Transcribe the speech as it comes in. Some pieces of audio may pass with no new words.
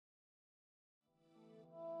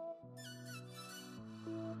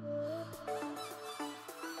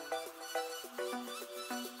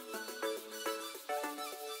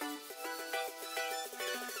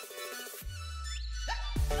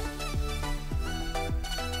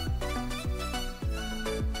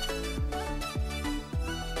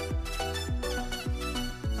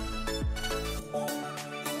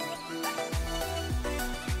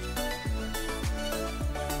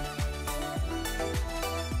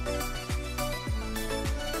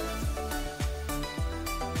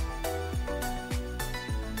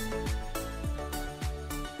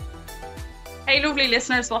Hey, lovely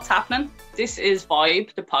listeners, what's happening? This is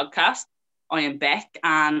Vibe, the podcast. I am Bec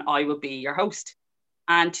and I will be your host.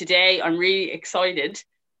 And today I'm really excited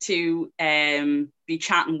to be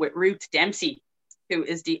chatting with Ruth Dempsey, who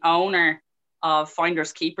is the owner of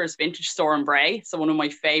FindersKeepers Vintage Store in Bray. So one of my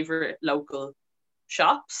favourite local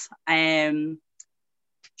shops.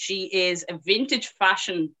 She is a vintage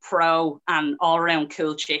fashion pro and all-around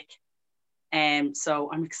cool chick. So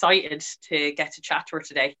I'm excited to get to chat to her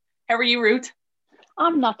today. How are you, Ruth?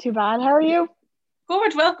 I'm not too bad. How are you?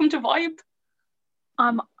 Good. Welcome to Vibe.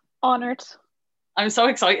 I'm honoured. I'm so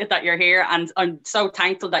excited that you're here, and I'm so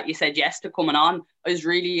thankful that you said yes to coming on. I was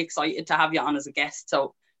really excited to have you on as a guest.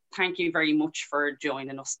 So thank you very much for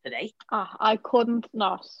joining us today. I couldn't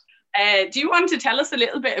not. Do you want to tell us a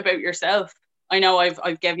little bit about yourself? I know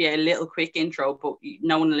I've given you a little quick intro, but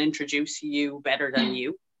no one will introduce you better than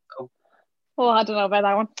you. So. Well, I don't know about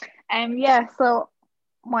that one. So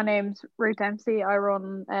my name's Ruth Dempsey. I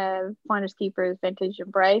run FindersKeepers Vintage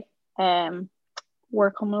in Bray.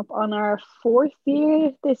 We're coming up on our 4th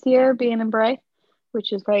year this year being in Bray,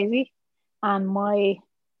 which is crazy. And my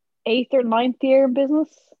 8th or 9th year in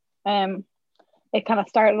business. It kind of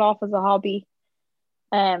started off as a hobby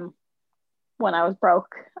when I was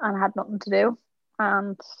broke and had nothing to do.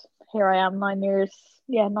 And here I am 9 years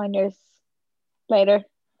later,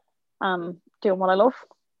 doing what I love.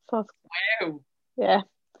 So wow. Yeah.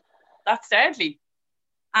 That's deadly.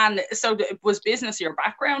 And so was business your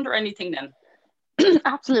background or anything then?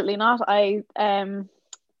 Absolutely not. I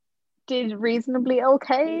did reasonably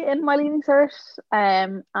okay in my leaving cert,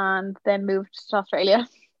 and then moved to Australia,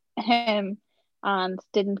 and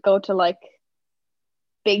didn't go to like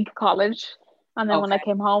big college. And then when I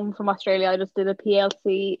came home from Australia, I just did a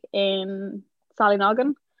PLC in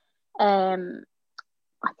Sallynoggin.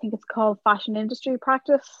 I think it's called fashion industry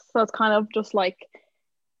practice. So it's kind of just like,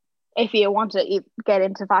 if you want to get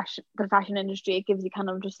into the fashion industry, it gives you kind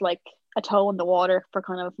of just like a toe in the water for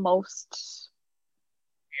kind of most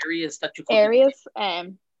areas that you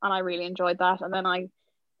and I really enjoyed that. And then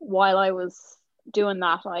while I was doing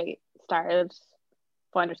that, I started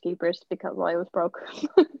FindersKeepers because I was broke.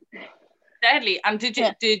 Deadly. And did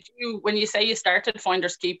you when you say you started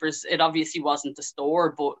FindersKeepers, it obviously wasn't the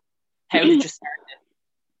store, but how did you start it?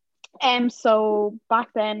 So back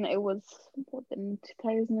then it was in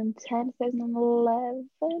 2010,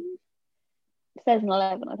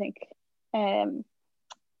 2011, I think. And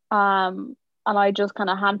I just kind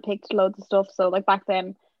of handpicked loads of stuff. So like back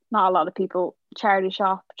then, not a lot of people charity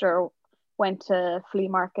shopped or went to flea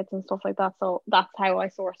markets and stuff like that. So that's how I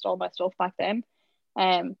sourced all my stuff back then.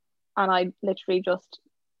 And I literally just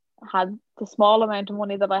had the small amount of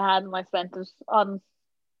money that I had, and I spent it on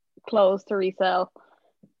clothes to resell.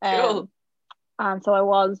 Cool. And so I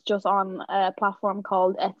was just on a platform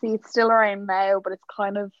called Etsy. It's still around now, but it's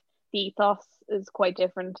kind of, the ethos is quite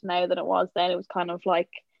different now than it was then. It was kind of like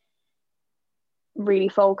really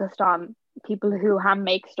focused on people who hand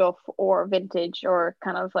make stuff or vintage, or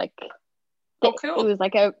kind of like cool. It was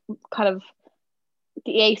like a kind of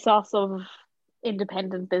the ASOS of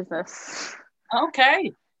independent business.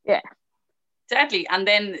 Okay. Yeah. Deadly. And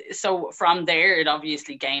then so from there it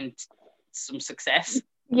obviously gained some success.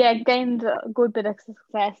 Yeah, gained a good bit of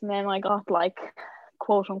success, and then I got like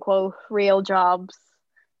quote unquote real jobs,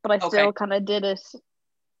 but I still kind of did it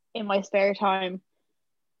in my spare time.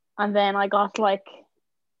 And then I got like,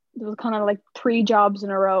 there was kind of like 3 jobs in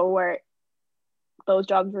a row where those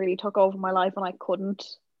jobs really took over my life, and I couldn't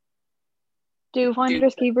do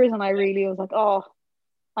FindersKeepers, and I really was like, oh,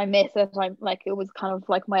 I miss it. I'm like, it was kind of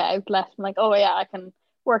like my outlet. I'm like, oh yeah, I can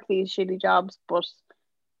work these shitty jobs, but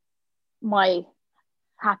my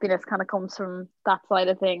happiness kind of comes from that side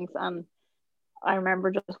of things. And I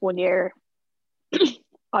remember just one year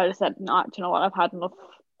I just said, no, you know what, I've had enough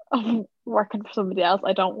of working for somebody else.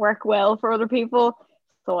 I don't work well for other people.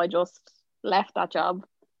 So I just left that job,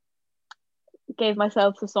 gave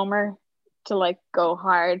myself the summer to like go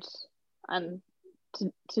hard and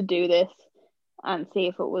to do this and see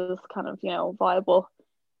if it was kind of, you know, viable.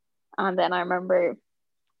 And then I remember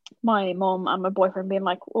my mum and my boyfriend being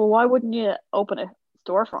like, well, why wouldn't you open a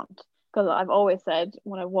storefront? Because I've always said,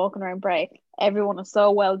 when I'm walking around Bray, everyone is so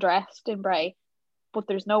well dressed in Bray, but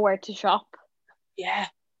there's nowhere to shop. Yeah.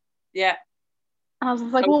 And I was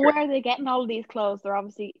like, well, where are they getting all of these clothes? They're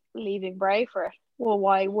obviously leaving Bray for it. Well,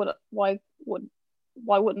 why wouldn't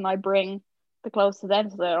I bring the clothes to them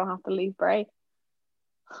so they don't have to leave Bray?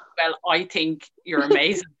 Well, I think you're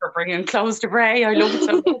amazing for bringing clothes to Bray. I love it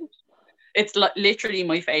so much. It's literally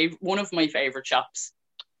one of my favorite shops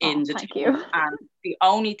in the town. And the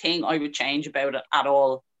only thing I would change about it at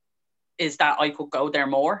all is that I could go there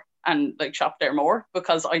more. and like shop there more,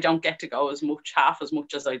 because I don't get to go half as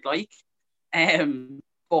much as I'd like.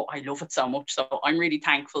 But I love it so much. So I'm really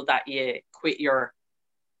thankful that you quit your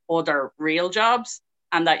other real jobs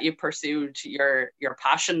and that you pursued your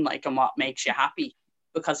passion, like, and what makes you happy,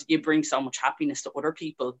 because you bring so much happiness to other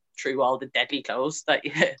people through all the deadly clothes that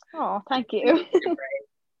you. Oh, thank you.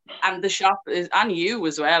 And the shop is, and you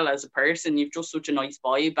as well as a person, you've just such a nice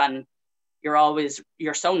vibe, and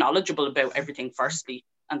you're so knowledgeable about everything firstly,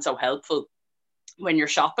 and so helpful when you're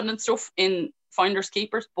shopping and stuff in Finders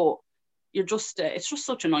Keepers. But you're just it's just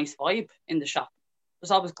such a nice vibe in the shop.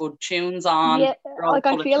 There's always good tunes on. Yeah, like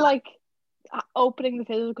I feel like opening the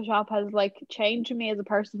physical shop has like changed me as a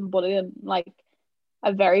person, but in like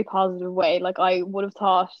a very positive way. Like I would have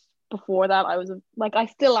thought before that I was like, I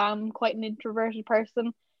still am quite an introverted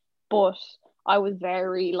person, but I was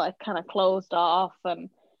very like kind of closed off, and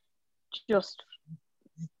just,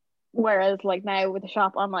 whereas like now with the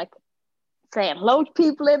shop I'm like saying hello to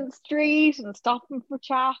people in the street and stopping for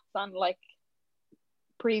chats, and like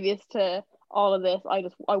previous to all of this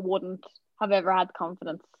I wouldn't have ever had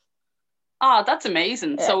confidence. Oh, that's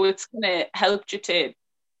amazing. Yeah. So it's gonna help you to,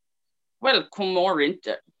 well, come more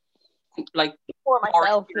into, like, for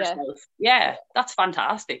myself. Yeah, that's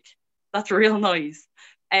fantastic. That's real nice.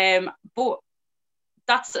 But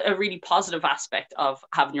that's a really positive aspect of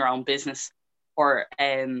having your own business, or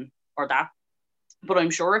that. But I'm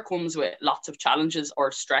sure it comes with lots of challenges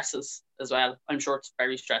or stresses as well. I'm sure it's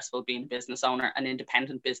very stressful being a business owner, an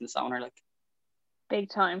independent business owner, like. Big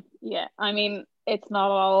time. Yeah. I mean, it's not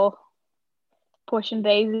all pushing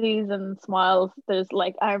daisies and smiles. There's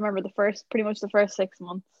like, I remember pretty much the first 6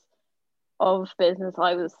 months of business,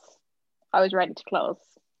 I was ready to close.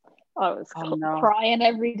 I was crying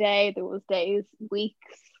every day. There was days,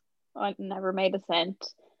 weeks, I never made a cent.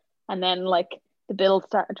 And then like the bills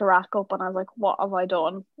started to rack up, and I was like, what have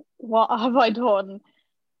I done?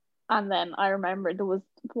 And then I remember there was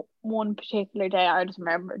one particular day I just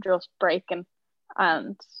remember just breaking,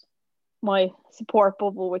 and my support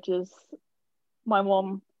bubble, which is my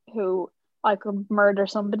mum, who I could murder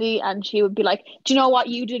somebody and she would be like, do you know what,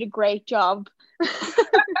 you did a great job.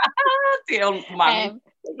 The old mommy.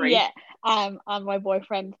 Yeah. And my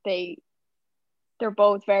boyfriend, they're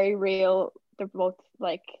both very real. They're both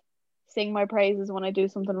like sing my praises when I do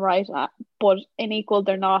something right, but in equal,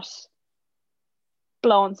 they're not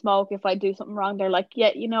blowing smoke if I do something wrong. They're like,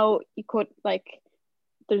 yeah, you know, you could, like,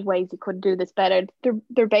 there's ways you could do this better.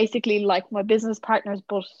 They're basically like my business partners,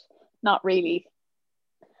 but not really.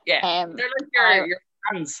 Yeah, they're like your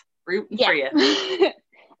friends rooting for you.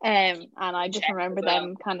 And I just remember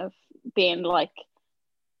them kind of being like,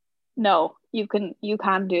 no, you can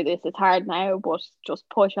do this. It's hard now, but just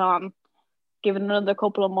push on. Give it another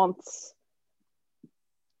couple of months.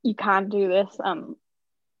 You can do this.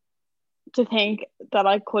 To think that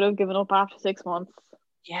I could have given up after 6 months,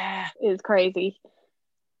 is crazy.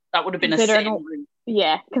 That would have been a sin.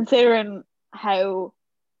 Yeah, considering how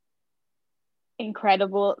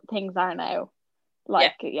incredible things are now.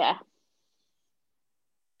 Like, yeah.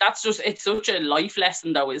 That's just, it's such a life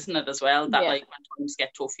lesson though, isn't it, as well, that like when times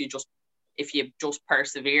get tough, if you just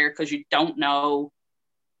persevere, because you don't know,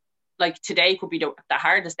 like today could be the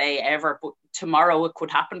hardest day ever, but tomorrow it could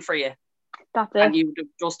happen for you. That's it. And you would have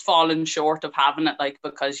just fallen short of having it, like,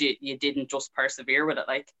 because you didn't just persevere with it,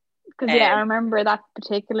 like. Because I remember that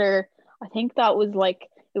particular, I think that was like,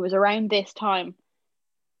 it was around this time,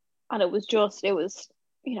 and it was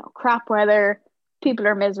you know, crap weather, people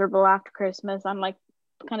are miserable after Christmas, and like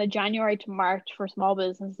kind of January to March for small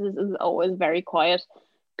businesses is always very quiet,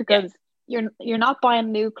 because you're not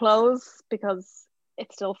buying new clothes because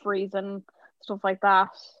it's still freezing, stuff like that.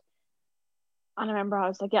 And I remember I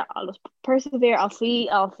was like, yeah, I'll just persevere. I'll see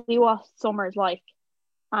what summer is like.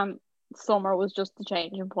 And summer was just the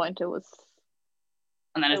changing point.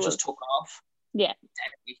 And then it just took off. Yeah.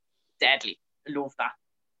 Deadly. I love that.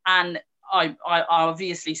 And I'm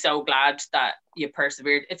obviously so glad that you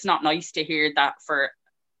persevered. It's not nice to hear that for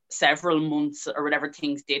several months or whatever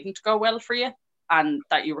things didn't go well for you, and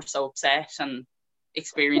that you were so upset and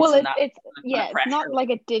experiencing that. It's not like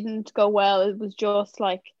it didn't go well. It was just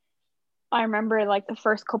like, I remember like the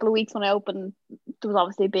first couple of weeks when I opened, there was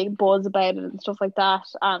obviously a big buzz about it and stuff like that,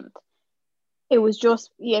 and it was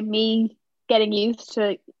just me getting used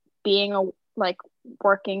to being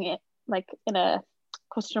working like in a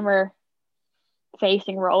customer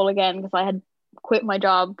facing role again, because I had quit my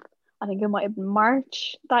job, I think it might have been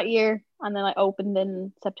March that year, and then I opened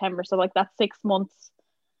in September, so like that's 6 months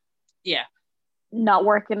not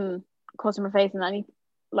working customer facing.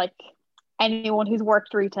 Anyone who's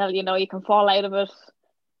worked retail, you know, you can fall out of it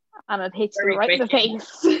and it hits you right in the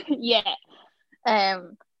face. Yeah.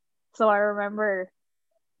 So I remember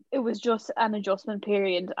it was just an adjustment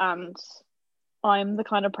period, and I'm the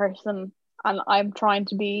kind of person, and I'm trying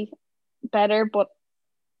to be better, but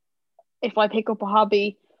if I pick up a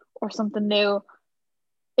hobby or something new,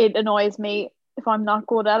 it annoys me if I'm not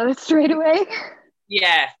good at it straight away.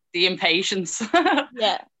 Yeah, the impatience.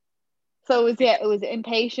 Yeah. So it was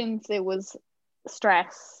impatience, it was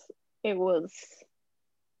stress, it was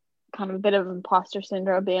kind of a bit of imposter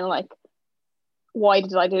syndrome, being like, why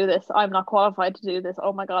did I do this? I'm not qualified to do this.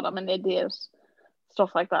 Oh my God, I'm an idiot.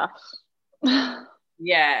 Stuff like that.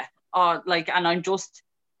 Yeah. And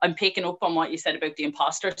I'm picking up on what you said about the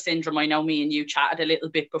imposter syndrome. I know me and you chatted a little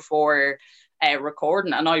bit before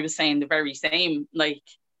recording, and I was saying the very same. Like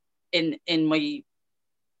in my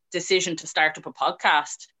decision to start up a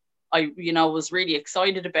podcast, I was really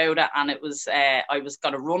excited about it, and it was I was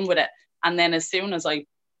going to run with it. And then as soon as I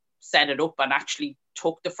set it up and actually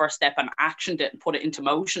took the first step and actioned it and put it into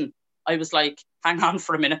motion, I was like, hang on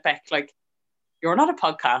for a minute, Bec, like, you're not a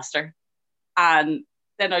podcaster. And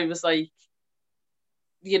then I was like,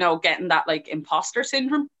 getting that like imposter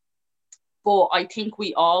syndrome. But I think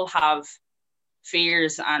we all have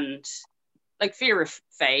fears, and like fear of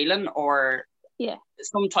failing, or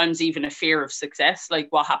sometimes even a fear of success. Like,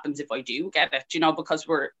 what happens if I do get it? Because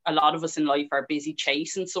a lot of us in life are busy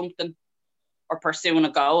chasing something or pursuing a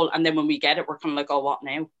goal, and then when we get it, we're kind of like, oh, what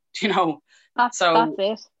now? That's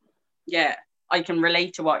it. Yeah, I can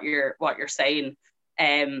relate to what you're saying.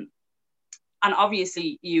 And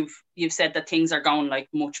obviously you've said that things are going like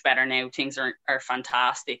much better now. Things are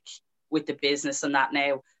fantastic with the business and that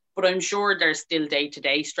now, but I'm sure there's still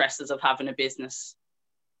day-to-day stresses of having a business.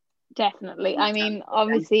 Definitely. I mean,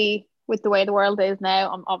 obviously with the way the world is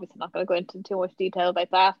now, I'm obviously not going to go into too much detail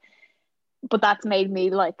about that, but that's made me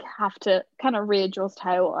like have to kind of readjust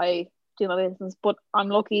how I do my business. But I'm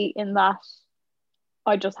lucky in that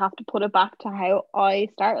I just have to put it back to how I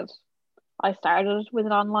started. I started with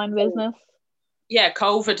an online business. Yeah,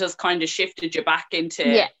 COVID has kind of shifted you back into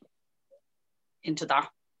that.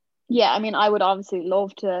 Yeah, I mean, I would obviously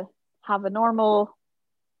love to have a normal,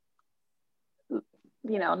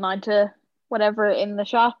 9 to whatever in the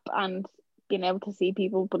shop and being able to see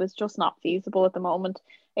people, but it's just not feasible at the moment.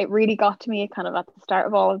 It really got to me kind of at the start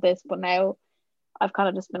of all of this, but now I've kind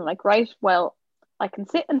of just been like, right, well, I can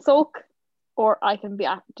sit and sulk, or I can be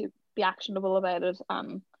actionable about it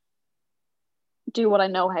and do what I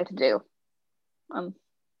know how to do.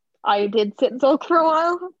 I did sit and sulk for a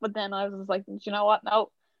while, but then I was like, you know what?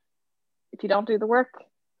 No, if you don't do the work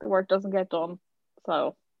doesn't get done.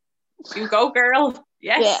 So you go, girl.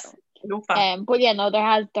 Yes. Yeah. But yeah, no, there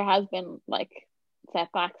has been like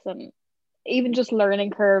setbacks and even just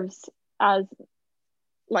learning curves, as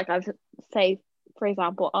like I've say, for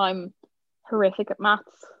example, I'm horrific at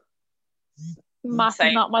maths. Maths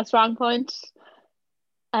is not my strong point.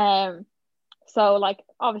 So like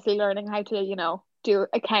obviously learning how to, do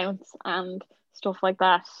accounts and stuff like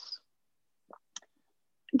that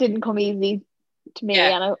didn't come easy to me.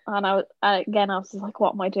 Yeah. And I was just like,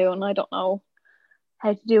 what am I doing? I don't know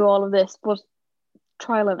how to do all of this, but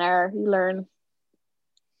trial and error, you learn.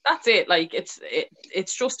 That's it. Like it's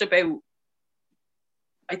just about,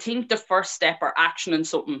 I think the first step or action in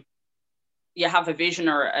something. You have a vision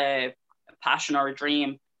or a passion or a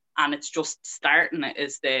dream, and it's just starting it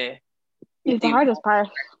is the hardest part.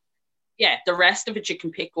 Yeah, the rest of it you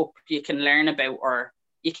can pick up, you can learn about, or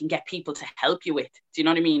you can get people to help you with. Do you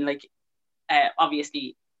know what I mean? Like,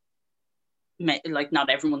 obviously, like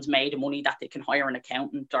not everyone's made of money that they can hire an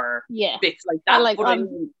accountant or bits like that. Like,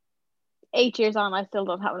 8 years on, I still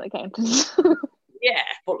don't have an accountant. Yeah,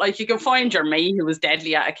 but like you can find your mate who was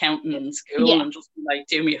deadly at accounting in school and just be like,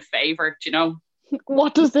 do me a favor, do you know?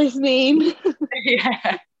 What does this mean?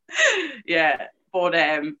 Yeah.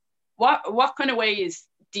 But what kind of ways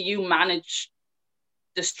do you manage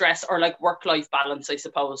the stress or like work-life balance, I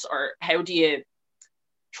suppose, or how do you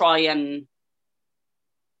try and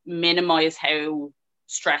minimize how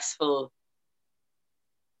stressful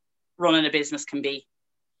running a business can be?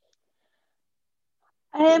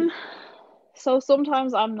 So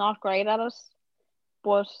sometimes I'm not great at it,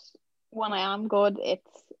 but when I am good,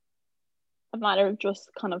 it's a matter of just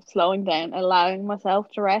kind of slowing down, allowing myself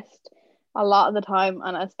to rest. A lot of the time,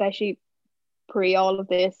 and especially pre all of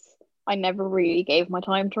this, I never really gave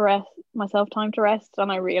myself time to rest,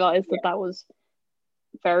 and I realized that was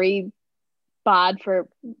very bad for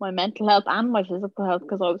my mental health and my physical health,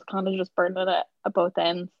 because I was kind of just burning it at both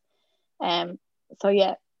ends. So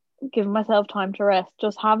yeah, giving myself time to rest,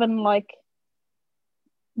 just having like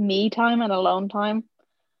me time and alone time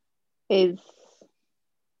is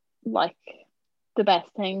like the best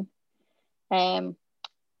thing I'm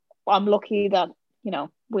lucky that, you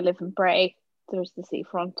know, we live in Bray. There's the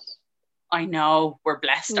seafront. I know, we're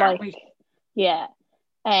blessed, aren't we? Yeah.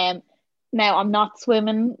 Now I'm not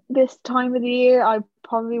swimming this time of the year. I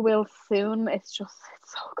probably will soon. It's so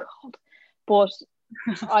cold. But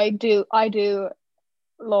I do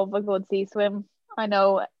love a good sea swim. I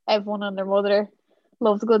know everyone and their mother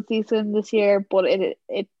loves a good sea swim this year, but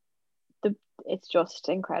it's just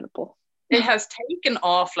incredible. It has taken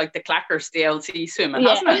off like the clackers, the old sea swimming,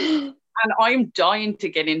 hasn't it? And I'm dying to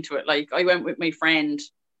get into it. Like, I went with my friend.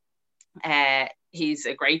 He's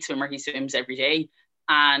a great swimmer. He swims every day,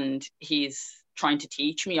 and he's trying to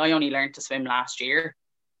teach me. I only learned to swim last year.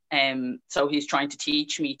 So he's trying to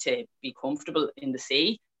teach me to be comfortable in the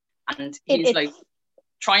sea. And he's like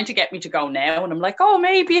trying to get me to go now. And I'm like, oh,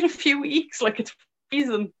 maybe in a few weeks. Like, it's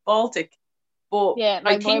freezing Baltic. But yeah,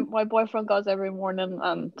 my boyfriend goes every morning,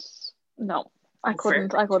 and no, I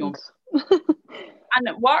couldn't. And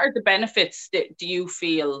what are the benefits that do you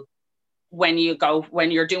feel when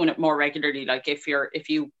you're doing it more regularly? Like, if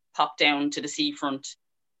you pop down to the seafront,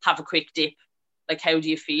 have a quick dip, like, how do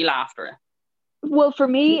you feel after it? Well, for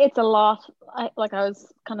me, it's a lot. I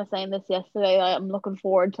was kind of saying this yesterday. I'm looking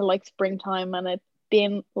forward to like springtime and it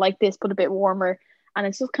being like this, but a bit warmer. And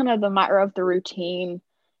it's just kind of the matter of the routine.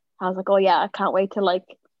 I was like, oh yeah, I can't wait to, like,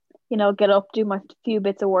 you know, get up, do my few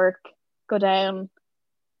bits of work, go down,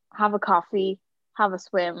 have a coffee, have a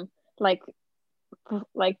swim. Like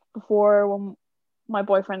before, when my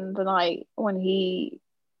boyfriend and I, when he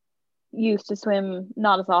used to swim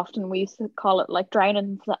not as often, we used to call it like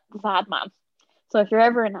drowning the sad man. So if you're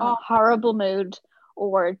ever in a horrible mood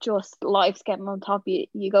or just life's getting on top of you,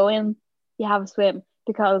 you go in, you have a swim,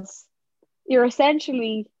 because you're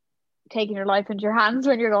essentially taking your life into your hands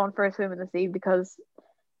when you're going for a swim in the sea, because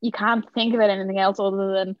you can't think about anything else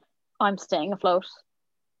other than I'm staying afloat.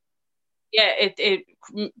 Yeah, it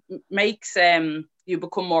makes you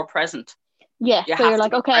become more present. Yeah, so you're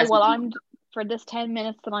like, okay, well, I'm for this 10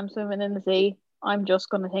 minutes that I'm swimming in the sea, I'm just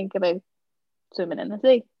going to think about swimming in the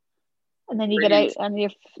sea. And then you get out and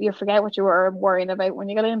you forget what you were worrying about when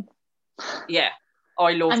you got in. Yeah. Oh,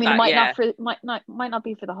 I love that. It might not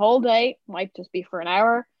be for the whole day, might just be for an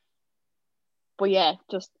hour. But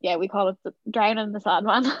we call it the drowning the sad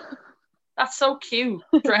man. That's so cute,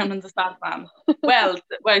 drowning the sad man. Well,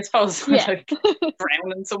 I suppose like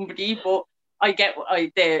drowning somebody, but I get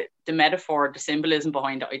the metaphor, the symbolism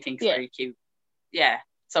behind it, I think is very cute. Yeah.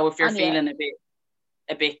 So if you're feeling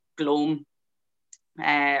a bit glum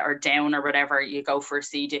or down or whatever, you go for a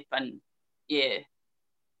sea dip and you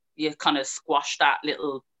kind of squash that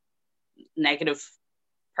little negative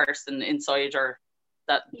person inside, or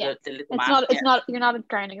that the little man. It's not you're not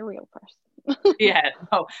drowning a real person. Yeah,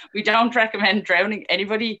 no, we don't recommend drowning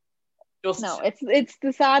anybody. It's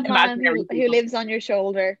the sad man who lives on your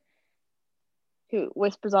shoulder, who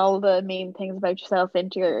whispers all the mean things about yourself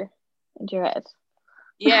into your head.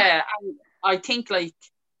 Yeah, I think like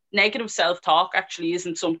negative self-talk actually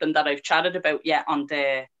isn't something that I've chatted about yet on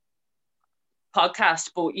the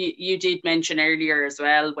podcast, but you did mention earlier as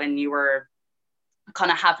well, when you were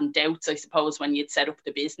kind of having doubts, I suppose, when you'd set up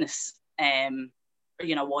the business,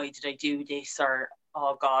 you know, why did I do this, or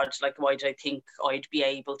oh God, like, why did I think I'd be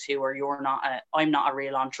able to, or I'm not a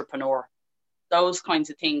real entrepreneur, those kinds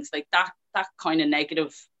of things, like that kind of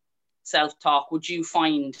negative self-talk. Would you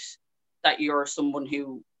find that you're someone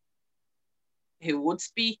who would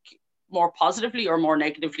speak more positively or more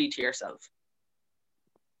negatively to yourself?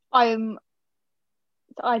 I'd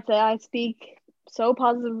say I speak so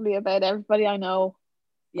positively about everybody I know.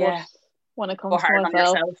 Yeah. But when it comes to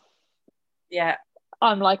myself, yeah,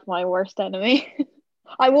 I'm like my worst enemy.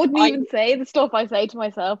 I wouldn't even say the stuff I say to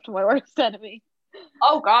myself to my worst enemy.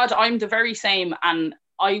 Oh God, I'm the very same. And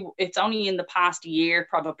it's only in the past year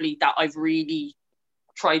probably that I've really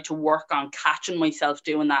tried to work on catching myself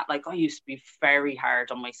doing that. Like, I used to be very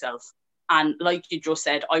hard on myself. And like you just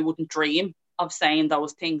said, I wouldn't dream of saying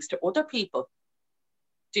those things to other people.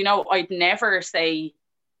 Do you know, I'd never say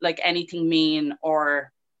like anything mean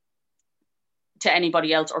or to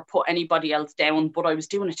anybody else or put anybody else down, but I was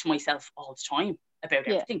doing it to myself all the time about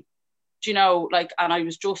everything. Do you know, like, and I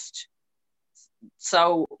was just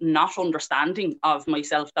so not understanding of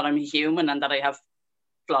myself, that I'm a human and that I have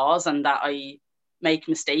flaws and that I make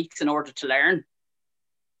mistakes in order to learn.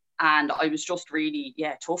 And I was just really,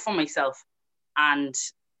 tough on myself. And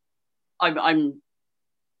I'm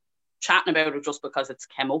chatting about it just because it's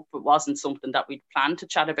come up. It wasn't something that we'd planned to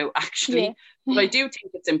chat about, actually. Yeah. But I do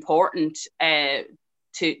think it's important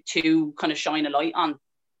to kind of shine a light on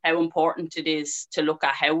how important it is to look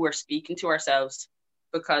at how we're speaking to ourselves,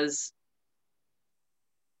 because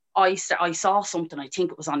I saw something, I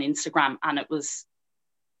think it was on Instagram, and it was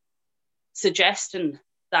suggesting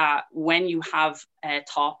that when you have a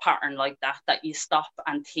thought pattern like that, that you stop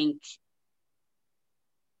and think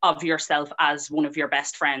of yourself as one of your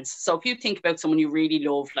best friends. So if you think about someone you really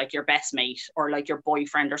love, like your best mate or like your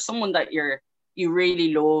boyfriend or someone that you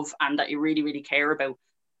really love and that you really, really care about,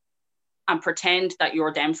 and pretend that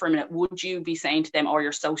you're them for a minute, would you be saying to them, oh,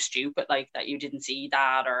 you're so stupid, like that you didn't see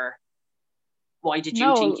that, or why did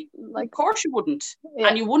you think like, of course you wouldn't. Yeah.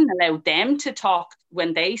 And you wouldn't allow them to talk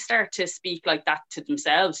when they start to speak like that to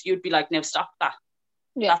themselves. You'd be like, no, stop that.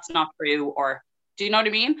 Yeah. That's not true. Or do you know what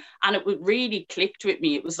I mean? And it would really clicked with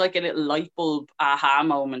me. It was like a little light bulb aha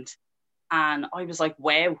moment. And I was like,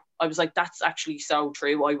 wow. I was like, that's actually so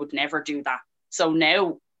true. I would never do that. So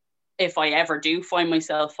now if I ever do find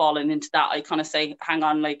myself falling into that, I kind of say, hang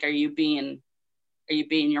on, like, are you being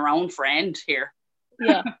your own friend here?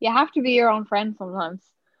 Yeah, you have to be your own friend sometimes.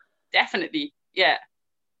 Definitely, yeah,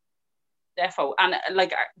 defo. And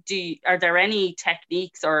like, are there any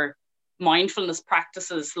techniques or mindfulness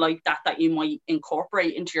practices like that you might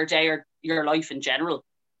incorporate into your day or your life in general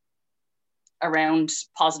around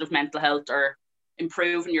positive mental health or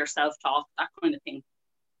improving your self-talk, that kind of thing?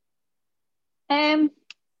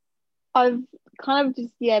 I've kind of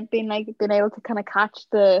just been able to kind of catch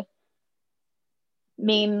the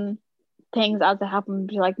main things as they happen,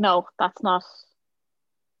 be like, no, that's not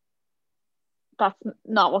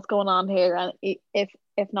what's going on here. And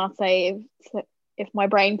if not, say if my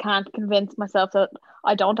brain can't convince myself that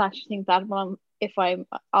I don't actually think that,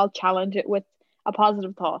 I'll challenge it with a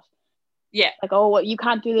positive thought. Yeah. Like, oh, well, you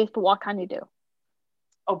can't do this, but what can you do?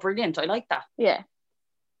 Oh, brilliant. I like that. Yeah.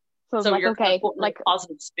 So like, you're okay, putting like a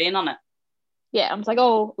positive spin on it. Yeah, I'm just like,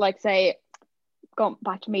 oh, like, say, going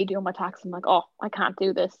back to me doing my tax, I'm like, oh, I can't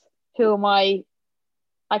do this. Who am I?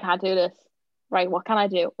 I can't do this. Right, what can I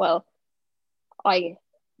do? Well, I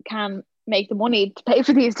can make the money to pay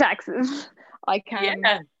for these taxes. I can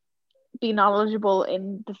be knowledgeable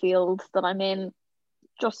in the field that I'm in,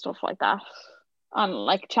 just stuff like that. And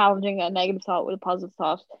like challenging a negative thought with a positive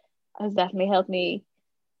thought has definitely helped me.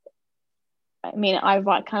 I mean, I've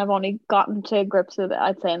kind of only gotten to grips with it,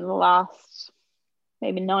 I'd say, in the last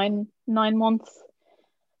maybe nine months.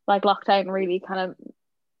 Like, lockdown really kind of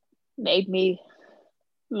made me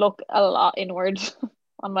look a lot inward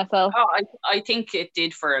on myself. Oh, I think it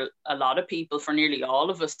did for a lot of people, for nearly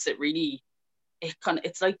all of us.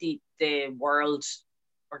 It's like the world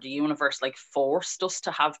or the universe like forced us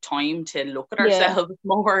to have time to look at ourselves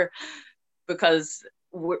more, because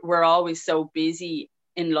we're always so busy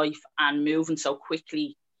in life and moving so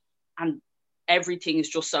quickly, and everything is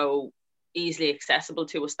just so easily accessible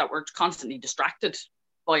to us that we're constantly distracted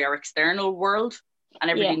by our external world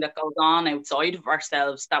and everything that goes on outside of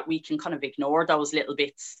ourselves, that we can kind of ignore those little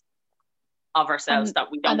bits of ourselves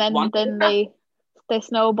that we don't want. And then they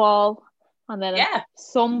snowball, and then if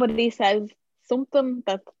somebody says something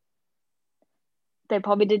that they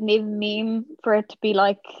probably didn't even mean for it to be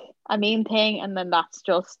like a mean thing, and then that's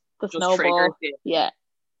just the snowball. Yeah.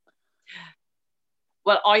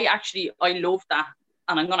 Well, I love that,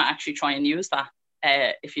 and I'm going to actually try and use that,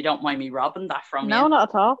 if you don't mind me robbing that from you. No, not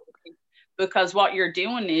at all. Because what you're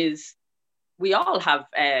doing is, we all have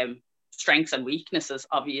strengths and weaknesses.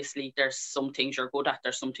 Obviously, there's some things you're good at,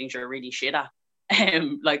 there's some things you're really shit at.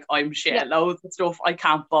 Like, I'm shit at loads of stuff. I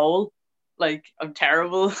can't bowl. Like, I'm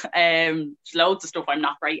terrible. Loads of stuff I'm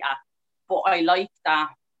not great at. But I like that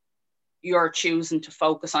you're choosing to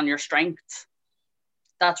focus on your strengths.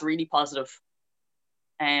 That's really positive.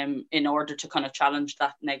 In order to kind of challenge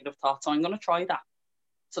that negative thought. So I'm going to try that.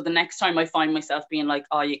 So the next time I find myself being like,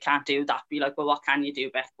 oh, you can't do that, be like, well, what can you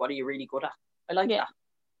do, Beth? What are you really good at? I like that.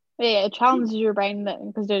 Yeah, it challenges your brain,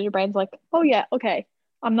 because your brain's like, oh yeah, okay,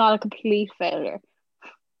 I'm not a complete failure.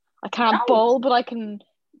 I can't bowl, but I can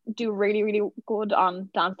do really, really good on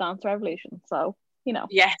Dance Revolution. So, you know.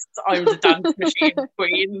 Yes, I'm the dance machine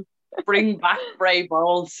queen. Bring back Bray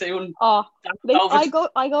Bowl soon. Oh,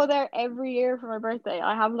 I go there every year for my birthday.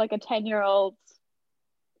 I have like a 10-year-old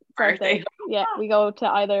birthday. Yeah, we go to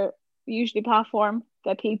either usually platform,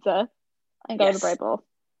 get pizza, and go to Bray Bowl.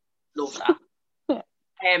 Love that.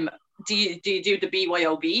 Do you do the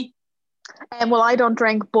BYOB? Well, I don't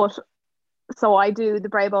drink, but so I do the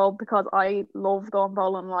Bray Bowl because I love going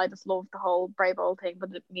bowling, and I just love the whole Bray Bowl thing.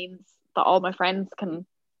 But it means that all my friends can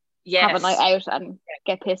have a night out and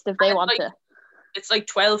get pissed if they want to. It's like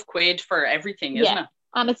 12 quid for everything, isn't it?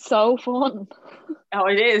 And it's so fun. Oh,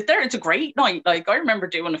 it is. It's a great night. Like, I remember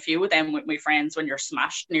doing a few of them with my friends when you're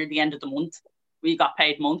smashed near the end of the month. We got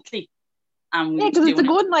paid monthly. and we Yeah, were because it's a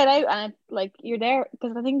doing it. good night out, and like you're there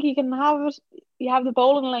because I think you can have it. You have the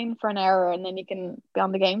bowling lane for an hour, and then you can be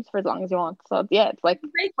on the games for as long as you want. So yeah, it's like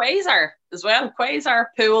Great Quasar as well. Quasar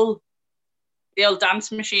pool, the old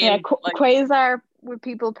dance machine. Like, Quasar with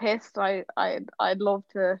people pissed. I'd love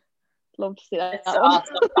to see that it's one.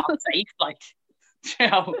 not safe. Like, you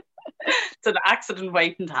know, it's an accident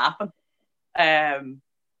waiting to happen.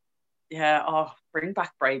 Yeah. Oh, bring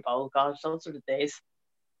back Bray Bowl. Gosh, those are the days.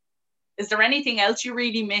 Is there anything else you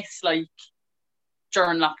really miss, like,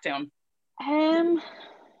 during lockdown?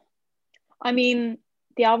 I mean,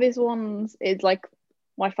 the obvious ones is like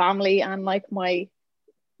my family and like my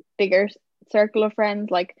bigger circle of friends.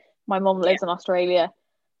 Like my mum lives in Australia,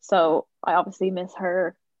 so I obviously miss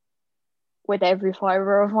her with every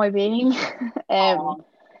fiber of my being.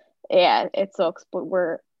 Yeah, it sucks, but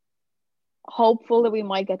we're hopeful that we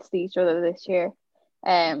might get to see each other this year.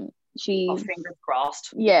 She's fingers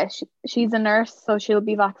crossed. Yeah, she's a nurse, so she'll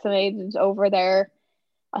be vaccinated over there,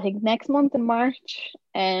 I think next month in March.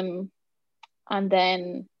 And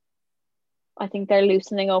then I think they're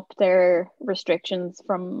loosening up their restrictions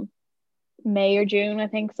from May or June, I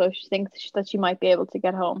think. So she thinks that she might be able to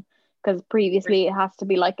get home, because previously it has to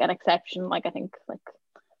be like an exception. Like I think like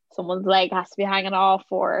someone's leg has to be hanging off,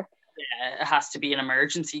 or it has to be an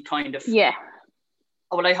emergency kind of. Yeah.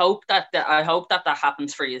 Oh, well, I hope that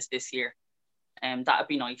happens for you this year. That'd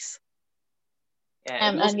be nice.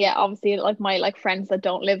 Yeah, and yeah, obviously like my like friends that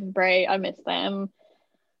don't live in Bray, I miss them.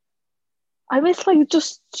 I miss like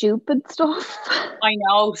just stupid stuff. I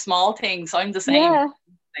know, small things. I'm the same. Yeah.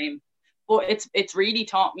 But it's really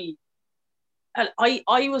taught me.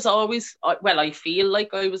 I was always, well, I feel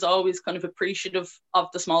like I was always kind of appreciative of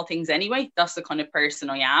the small things anyway. That's the kind of person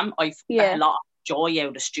I am. I get a lot of joy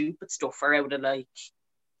out of stupid stuff, or out of like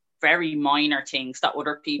very minor things that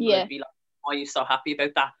other people would be like, "Why are you so happy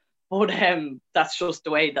about that?" But that's just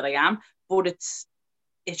the way that I am. But it's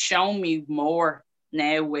shown me more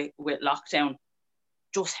now with lockdown,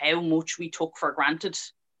 just how much we took for granted.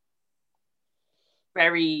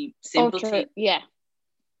 Very simple things. Yeah.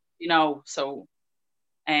 You know, so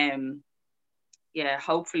yeah,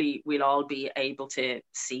 hopefully we'll all be able to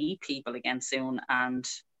see people again soon and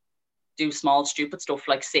do small stupid stuff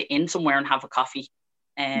like sit in somewhere and have a coffee.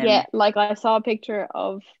 Yeah, like I saw a picture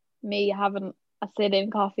of me having a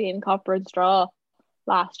sit-in coffee in Copper and Straw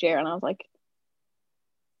last year, and I was like,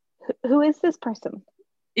 who is this person?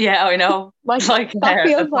 Yeah, I know. Like that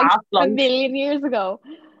feels like a million years ago.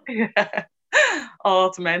 Yeah. Oh,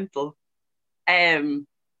 it's mental.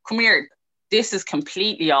 Come here. This is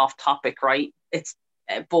completely off topic, right? It's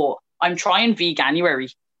but I'm trying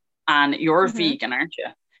veganuary, and you're vegan, aren't you?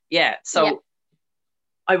 Yeah. So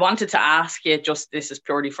I wanted to ask you, just this is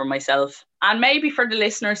purely for myself and maybe for the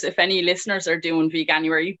listeners, if any listeners are doing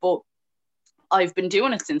veganuary, but I've been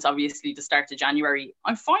doing it since obviously the start of January.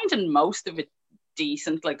 I'm finding most of it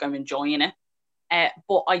decent, like I'm enjoying it.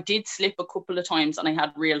 But I did slip a couple of times and I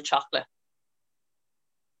had real chocolate.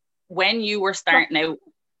 When you were starting out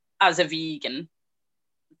as a vegan,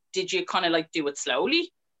 did you kind of like do it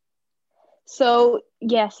slowly? So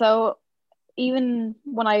even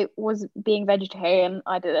when I was being vegetarian,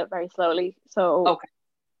 I did it very slowly. So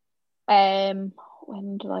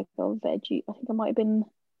when did I go veggie? I think it might have been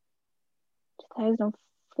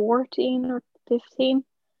 2014 or 15.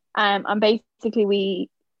 And basically we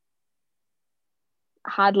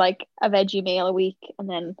had like a veggie meal a week, and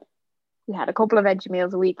then we had a couple of veggie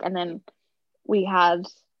meals a week, and then we had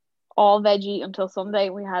all veggie until Sunday.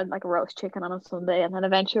 We had like a roast chicken on a Sunday, and then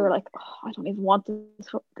eventually we're like, oh, I don't even want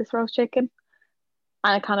this roast chicken,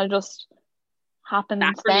 and it kind of just happened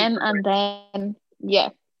then. And then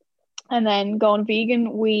and then going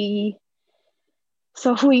vegan, we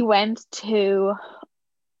went to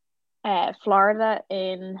Florida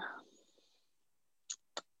in,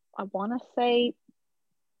 I want to say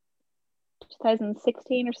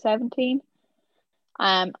 2016 or 17,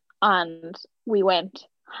 and we went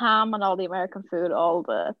ham on all the American food, all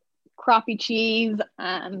the crappy cheese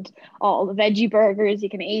and all the veggie burgers you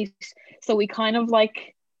can eat. So we kind of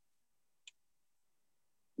like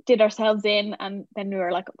did ourselves in, and then we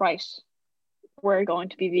were like, right, we're going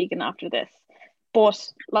to be vegan after this.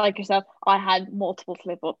 But like yourself, I had multiple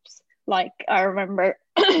slip-ups. Like I remember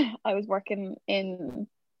I was working in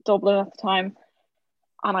Dublin at the time,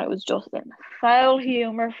 and I was just in foul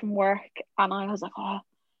humour from work, and I was like, oh,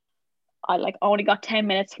 I like only got 10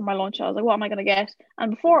 minutes for my lunch. I was like, what am I going to get?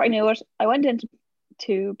 And before I knew it, I went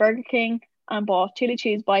into Burger King and bought chili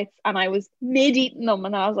cheese bites, and I was mid-eating them,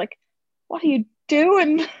 and I was like, what are you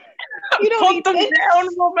doing? You don't Put them down,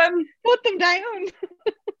 woman. Put them down.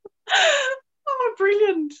 Oh,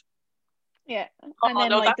 brilliant. Yeah. And then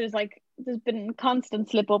no, there's been constant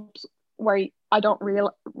slip ups where I don't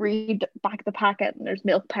read back the packet and there's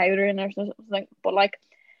milk powder and there's something. But like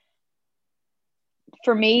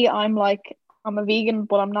for me, I'm a vegan,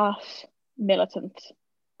 but I'm not militant.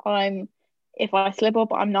 If I slip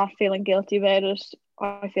up, I'm not feeling guilty about it.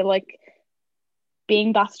 I feel like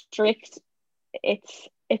being that strict, it's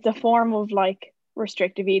a form of like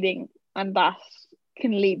restrictive eating, and that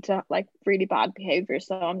can lead to like really bad behavior.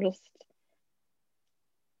 So I'm just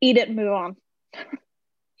eat it and move on.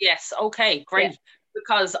 Yes, okay, great. Yeah.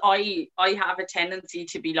 Because I have a tendency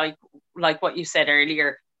to be like what you said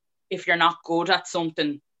earlier, if you're not good at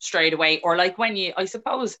something straight away, or like when I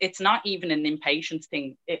suppose it's not even an impatience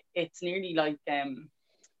thing. It's nearly like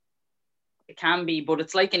it can be, but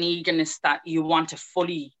it's like an eagerness that you want to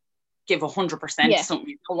fully give 100% to something.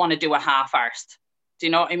 You don't want to do a half-arsed. Do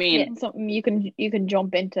you know what I mean? Yeah, something you can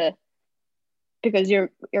jump into because you're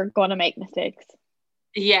gonna make mistakes.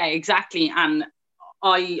 Yeah, exactly. And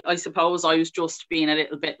I suppose I was just being a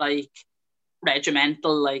little bit like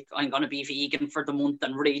regimental, like I'm going to be vegan for the month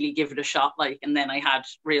and really give it a shot, like, and then I had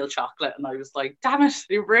real chocolate and I was like, damn it,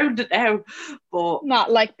 you ruined it now. But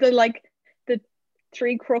not like the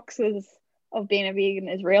three cruxes of being a vegan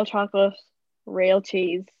is real chocolate, real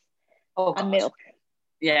cheese, and milk.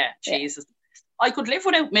 Yeah, cheese is. I could live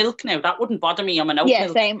without milk now. That wouldn't bother me. I'm an oat yeah,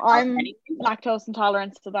 milk. Same. I'm lactose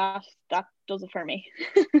intolerant, so that does it for me.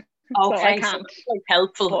 Okay, so it's like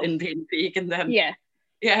helpful in being vegan then. Yeah.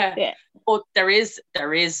 But there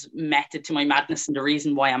is method to my madness, and the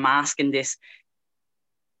reason why I'm asking this,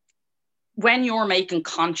 when you're making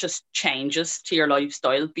conscious changes to your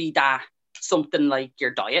lifestyle, be that something like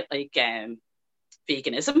your diet, like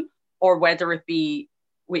veganism, or whether it be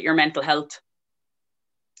with your mental health,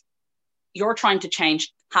 you're trying to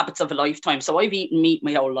change habits of a lifetime. So I've eaten meat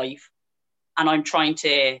my whole life, and I'm trying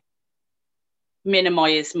to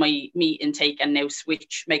minimize my meat intake and now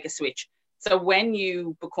make a switch. So when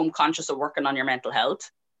you become conscious of working on your mental health,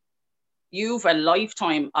 you've a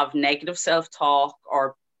lifetime of negative self-talk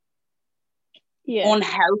or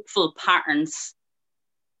unhelpful patterns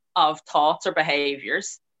of thoughts or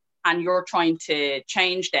behaviors, and you're trying to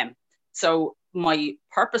change them. So my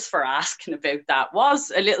purpose for asking about that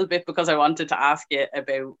was a little bit because I wanted to ask you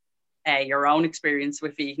about your own experience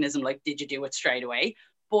with veganism. Like, did you do it straight away?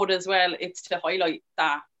 But as well, it's to highlight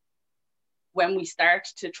that when we start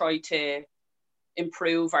to try to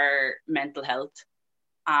improve our mental health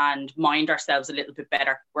and mind ourselves a little bit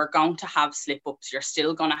better, we're going to have slip-ups. You're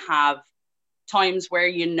still going to have times where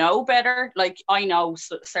you know better. Like, I know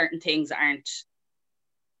certain things aren't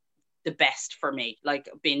the best for me, like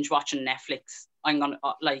binge watching Netflix. I'm going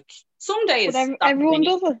to, like, some days... But everyone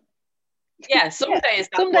does it. Yeah, some days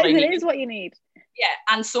that's some what days I it need. is what you need. Yeah,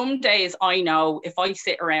 and some days I know if I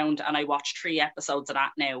sit around and I watch 3 episodes of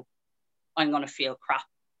that now, I'm going to feel crap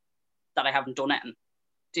that I haven't done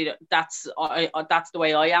it. That's the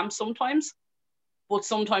way I am sometimes. But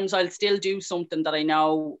sometimes I'll still do something that I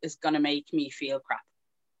know is going to make me feel crap.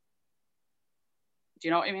 Do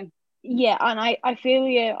you know what I mean? Yeah, and I feel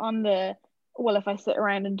you on the, well, if I sit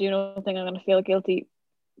around and do nothing, I'm going to feel guilty.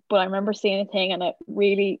 But I remember seeing a thing and it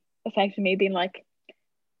really affected me, being like,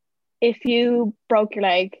 if you broke your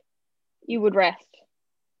leg, you would rest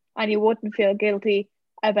and you wouldn't feel guilty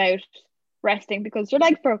about resting because your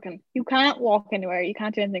leg's broken. You can't walk anywhere. You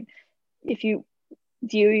can't do anything. If you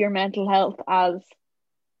view your mental health as,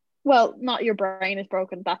 well, not your brain is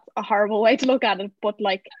broken. That's a horrible way to look at it. But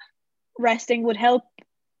like, resting would help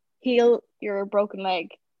heal your broken leg.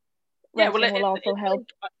 Resting will also help.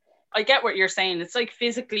 I get what you're saying. It's like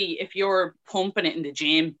physically, if you're pumping it in the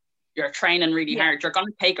gym, you're training really hard, you're going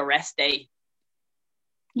to take a rest day.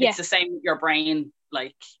 It's the same with your brain.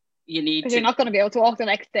 Like, you need to... You're not going to be able to walk the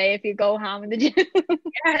next day if you go ham in the gym.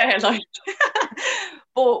 Yeah, like...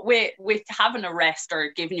 But with having a rest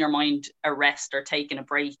or giving your mind a rest or taking a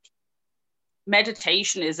break,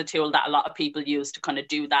 meditation is a tool that a lot of people use to kind of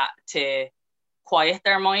do that, to quiet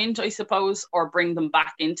their mind, I suppose, or bring them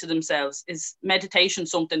back into themselves. Is meditation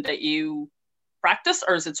something that you practice,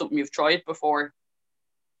 or is it something you've tried before?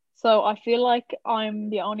 So I feel like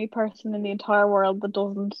I'm the only person in the entire world that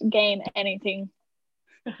doesn't gain anything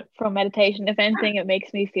from meditation. If anything, it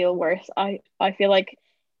makes me feel worse. I feel like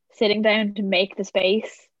sitting down to make the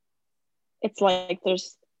space, it's like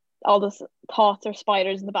there's all this thoughts or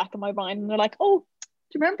spiders in the back of my mind, and they're like, oh,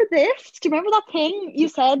 do you remember this? Do you remember that thing you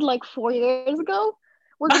said like 4 years ago?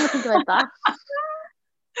 We're going to think about that.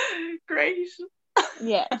 Great.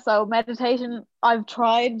 Yeah, so meditation, I've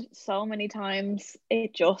tried so many times.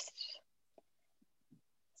 It just...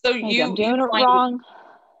 So I'm doing it wrong.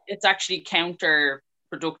 It's actually counterproductive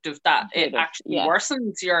productive, that it actually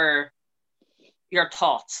worsens your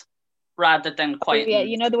thoughts rather than quieten. Yeah,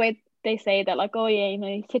 you know the way they say that, like, oh yeah, you know,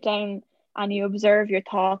 you sit down and you observe your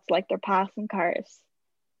thoughts like they're passing cars.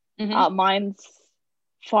 Mine's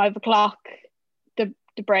 5 o'clock, the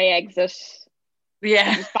Bray exit.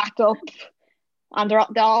 Yeah, just back up, and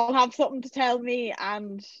they all have something to tell me,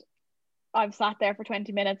 and I've sat there for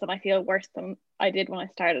 20 minutes and I feel worse than I did when I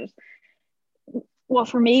started. What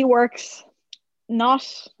for me works,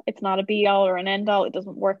 it's not a be all or an end all. It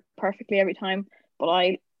doesn't work perfectly every time, but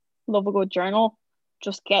I love a good journal,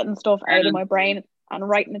 just getting stuff out of my brain and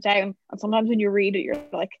writing it down. And sometimes when you read it, you're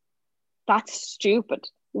like, that's stupid.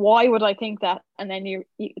 Why would I think that? And then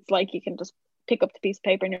it's like you can just pick up the piece of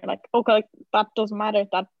paper and you're like, okay, that doesn't matter.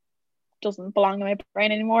 That doesn't belong in my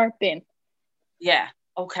brain anymore. Bin. Yeah.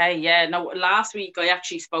 Okay. Yeah. No, last week I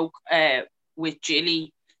actually spoke with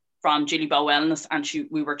Jilly from Jilly Bow Wellness, and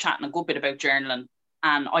we were chatting a good bit about journaling,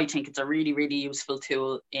 and I think it's a really, really useful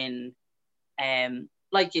tool in,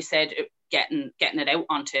 like you said, getting it out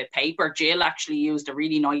onto paper. Jill actually used a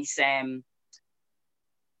really nice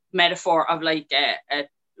metaphor of like a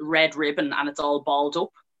red ribbon, and it's all balled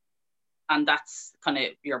up, and that's kind of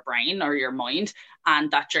your brain or your mind,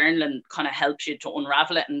 and that journaling kind of helps you to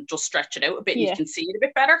unravel it and just stretch it out a bit. And you can see it a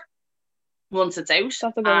bit better once it's out.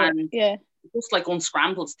 That's a good, just like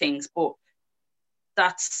unscrambles things. But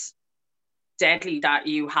that's deadly that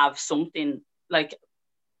you have something like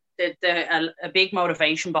a big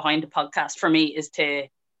motivation behind the podcast for me is to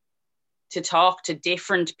talk to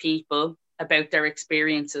different people about their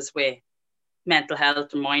experiences with mental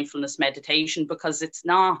health and mindfulness meditation, because it's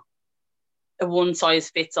not a one size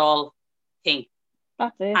fits all thing.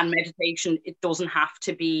 That's it. And meditation, it doesn't have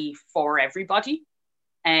to be for everybody.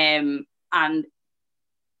 And I'm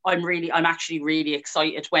actually really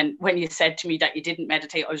excited when you said to me that you didn't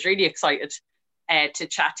meditate. I was really excited to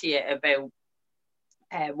chat to you about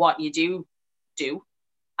what you do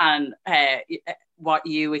and what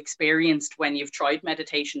you experienced when you've tried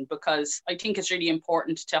meditation, because I think it's really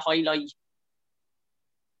important to highlight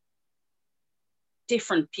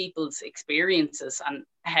different people's experiences and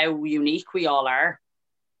how unique we all are,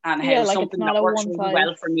 and how something that works really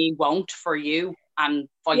well for me won't for you, and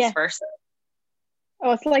vice versa.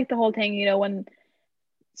 Oh, it's like the whole thing, you know, when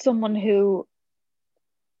someone who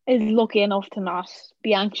is lucky enough to not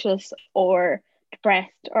be anxious or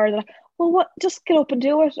depressed, or they're like, well, what, just get up and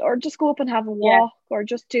do it, or just go up and have a walk, or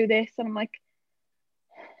just do this, and I'm like,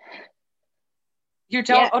 you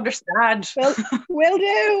don't understand. Well, will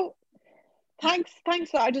do. Thanks.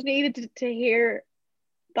 I just needed to hear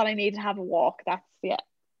that I need to have a walk. That's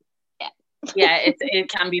yeah. It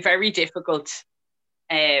can be very difficult,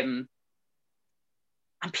 and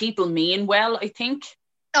people mean well, I think.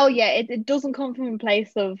 Oh yeah, it doesn't come from a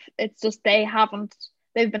place of, it's just they've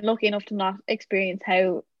been lucky enough to not experience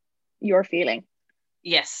how you're feeling.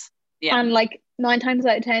 Yes. Yeah. And like 9 times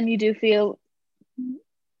out of 10 you do feel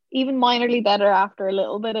even minorly better after a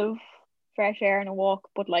little bit of fresh air and a walk,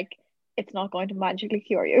 but like it's not going to magically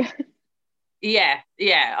cure you. Yeah,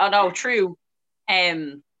 I know, true.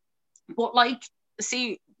 But like,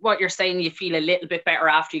 see what you're saying, you feel a little bit better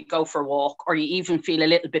after you go for a walk, or you even feel a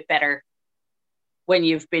little bit better when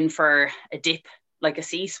you've been for a dip, like a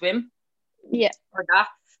sea swim. Yeah. Or that.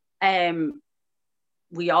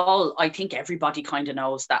 I think everybody kind of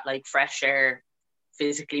knows that, like, fresh air,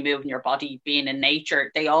 physically moving your body, being in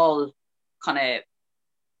nature, they all kind of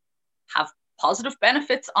have positive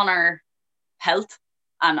benefits on our health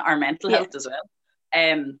and our mental health as well.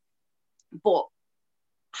 But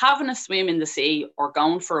having a swim in the sea or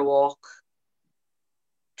going for a walk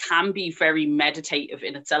can be very meditative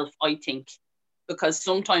in itself, I think, because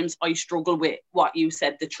sometimes I struggle with what you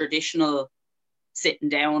said, the traditional sitting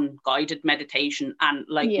down guided meditation and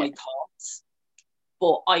like my thoughts.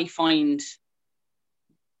 But I find,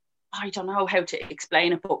 I don't know how to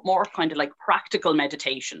explain it, but more kind of like practical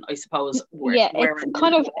meditation, I suppose.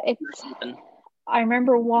 I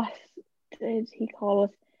remember, what did he call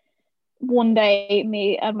it? One day,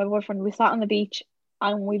 me and my boyfriend, we sat on the beach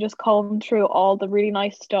and we just combed through all the really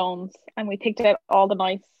nice stones and we picked out all the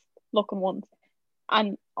nice looking ones.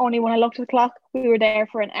 And only when I looked at the clock, we were there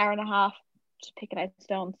for an hour and a half just picking out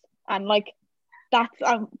stones. And like, that's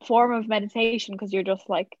a form of meditation, because you're just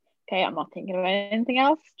like, okay, I'm not thinking about anything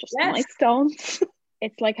else, just nice stones.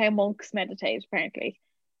 It's like how monks meditate, apparently.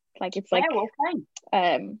 Like, it's like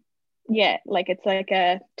like it's like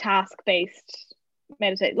a task-based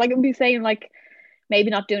meditate. Like, it would be saying, like, maybe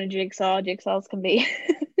not doing a jigsaws can be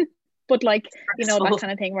but like, you know, that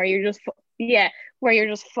kind of thing where you're just where you're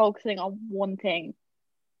just focusing on one thing,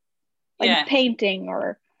 like painting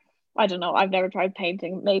or I don't know. I've never tried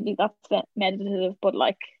painting. Maybe that's meditative, but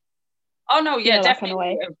like, Oh no, you yeah, know, that kind of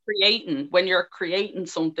definitely. way. Creating, when you're creating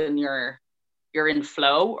something, you're in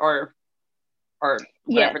flow, or Yeah.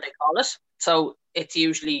 whatever they call it. So it's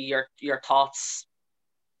usually your thoughts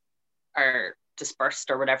are dispersed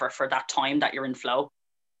or whatever for that time that you're in flow.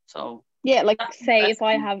 So Yeah, like that's say if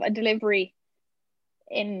I interesting. have a delivery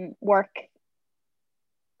in work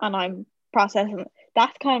and I'm processing,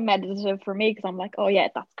 that's kind of meditative for me because I'm like, oh yeah,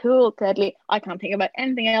 that's cool, deadly. I can't think about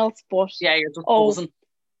anything else but, Yeah, you're just oh buzzing.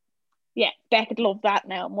 yeah, Beck'd love that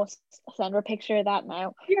now. Must send her a picture of that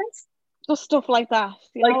now. Yes. Just stuff like that,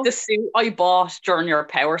 you Like know? the suit I bought during your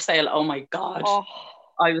power sale. Oh my God. Oh,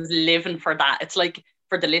 I was living for that. It's like,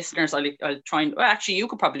 for the listeners, I'll try and, well, actually, you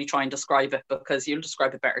could probably try and describe it because you'll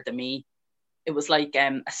describe it better than me. It was like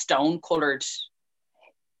a stone colored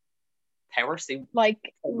power suit. like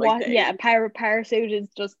Like what? Yeah, the power suit is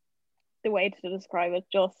just the way to describe it.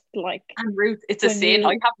 Just like And Ruth, it's a when sin.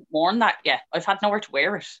 I you, haven't worn that yet. I've had nowhere to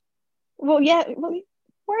wear it. well, yeah, well,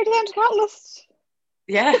 we're down to Catalyst.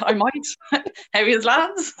 Yeah, I might. How is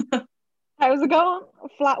lads? How's it going?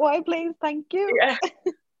 Flat white, please. Thank you. Yeah.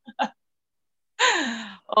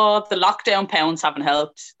 Oh, the lockdown pounds haven't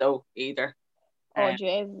helped though either. Oh, Um,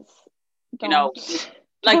 Jesus. you know, Don't.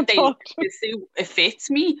 like Don't talk to the suit, it fits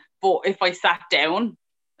me, but if I sat down,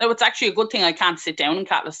 no, it's actually a good thing I can't sit down in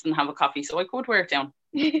Catalyst and have a coffee, so I could wear it down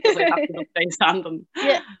me. because I'd have to stay standing.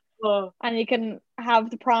 Yeah. Oh, And you can have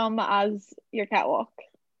the prom as your catwalk.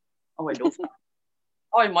 oh, I love that.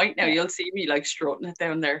 Oh, I might now. Yeah. You'll see me like strutting it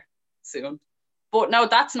down there soon. But no,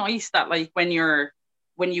 that's nice that like when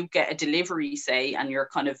you get a delivery, say, and you're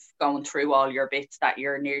kind of going through all your bits that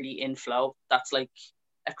you're nearly in flow. That's like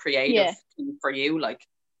a creative Yeah. thing for you. Like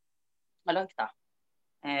I like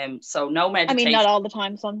that. So no I mean, not meditation. all the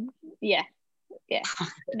time. Yeah. Yeah.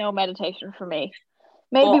 No meditation for me.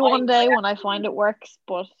 But Maybe I one day when I find it works,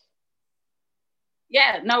 but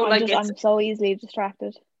yeah, no, like I'm so easily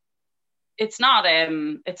distracted. it's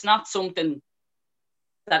not something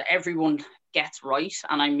that everyone gets right,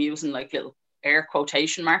 and I'm using like little air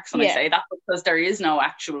quotation marks when I Yeah. say that because there is no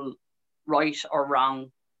actual right or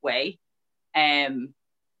wrong way.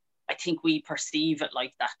 I think we perceive it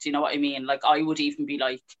like that. Do you know what I mean? Like I would even be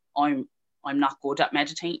like, I'm not good at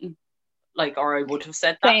meditating, like, or I would have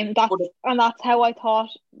said that. Same. But That's how I thought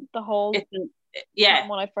the whole yeah, time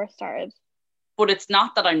when I first started. but it's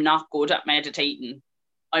not that I'm not good at meditating.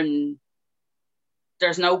 I'm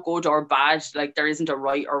There's no good or bad. Like there isn't a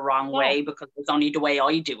right or wrong No. way because it's only the way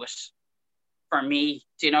I do it for me.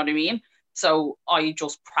 Do you know what I mean? So I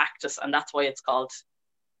just practice, and that's why it's called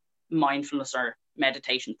mindfulness or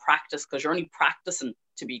meditation practice, because you're only practicing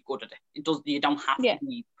to be good at it. You don't have Yeah. to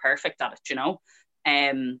be perfect at it, you know.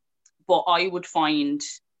 But I would find,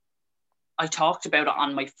 I talked about it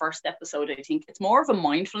on my first episode, I think it's more of a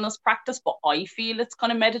mindfulness practice, but I feel it's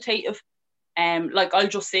kind of meditative. Like I'll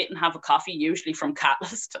just sit and have a coffee, usually from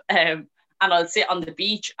Catalyst, and I'll sit on the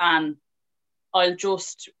beach and I'll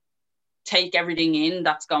just take everything in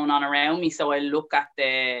that's going on around me. So I look at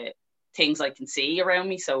the things I can see around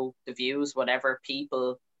me, so the views, whatever,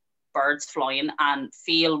 people, birds flying, and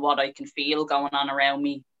feel what I can feel going on around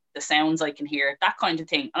me, the sounds I can hear, that kind of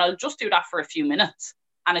thing. And I'll just do that for a few minutes,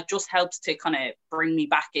 and it just helps to kind of bring me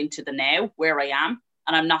back into the now where I am,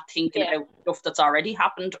 and I'm not thinking about stuff that's already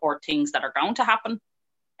happened or things that are going to happen.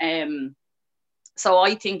 So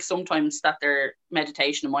I think sometimes that their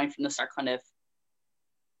meditation and mindfulness are kind of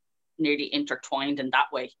nearly intertwined in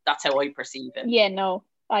that way. That's how I perceive it. Yeah, no,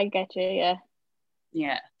 I get you, yeah.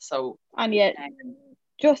 Yeah. So and yet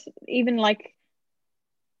just even like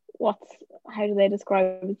how do they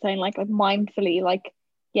describe it, saying like mindfully, like,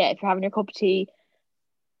 yeah, if you're having your cup of tea,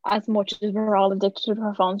 as much as we're all addicted to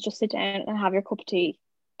our phones, just sit down and have your cup of tea.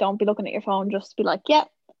 Don't be looking at your phone, just be like, yeah,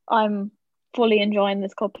 I'm fully enjoying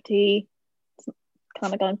this cup of tea. It's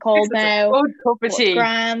kind of going cold now, good cup of tea. It's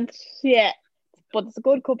grand, yeah, but it's a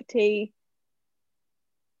good cup of tea.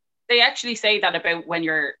 They actually say that about when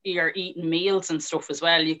you're eating meals and stuff as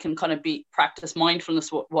well. You can kind of practice mindfulness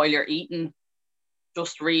while you're eating.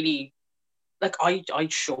 Just really, like I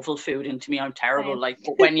shovel food into me. I'm terrible. Same. Like,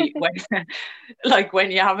 but when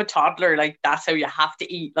when you have a toddler, like that's how you have to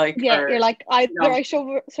eat. Like, yeah, you're like, either I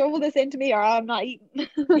shovel this into me or I'm not eating.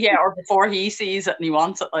 Yeah, or before he sees it and he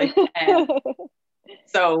wants it. Like,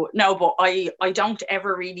 so no, but I don't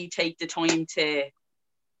ever really take the time to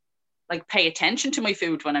like pay attention to my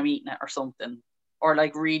food when I'm eating it or something, or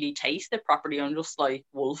like really taste it properly. I'm just like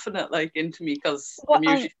wolfing it like into me because I'm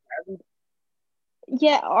usually starving.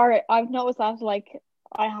 Yeah, or I've noticed that like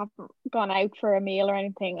I haven't gone out for a meal or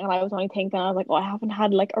anything, and I was only thinking, I was like, oh, I haven't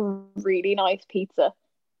had like a really nice pizza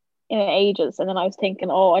in ages, and then I was thinking,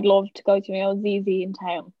 oh, I'd love to go to my own ZZ in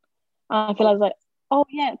town. And I feel I was like, oh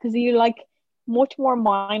yeah, because you like much more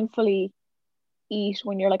mindfully eat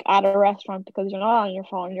when you're like at a restaurant, because you're not on your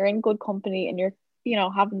phone, you're in good company, and you're, you know,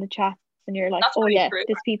 having the chats, and you're like, That's oh very yeah, true,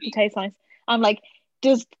 this pizza actually. tastes nice. I'm like,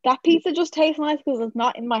 does that pizza just taste nice because it's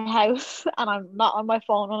not in my house and I'm not on my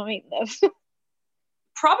phone when I'm eating it?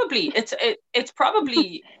 Probably it's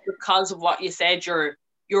probably because of what you said.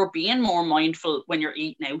 You're being more mindful when you're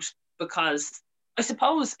eating out, because I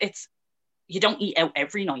suppose it's you don't eat out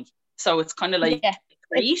every night, so it's kind of like Yeah,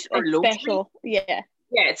 treat or it's luxury. special. Yeah,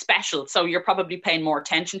 Yeah, it's special, so you're probably paying more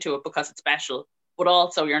attention to it because it's special. But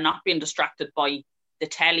also, you're not being distracted by the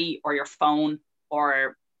telly or your phone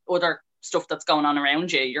or other stuff that's going on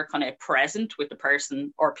around you. You're kind of present with the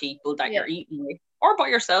person or people that yeah, you're eating with, or by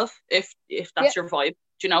yourself if yeah. that's your vibe.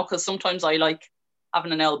 Do you know? Because sometimes I like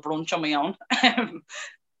having an L brunch on my own,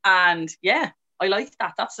 and yeah, I like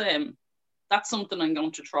that. That's something I'm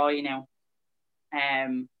going to try now.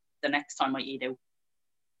 The next time I eat out,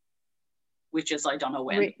 which is I don't know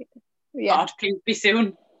when. Yeah. God, please be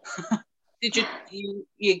soon. Did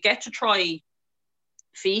you get to try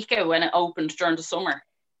Fika when it opened during the summer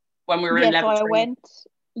when we were in Yeah, so level I 3? went,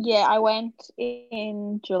 yeah, I went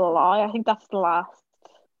in July. I think that's the last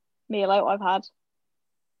meal out I've had.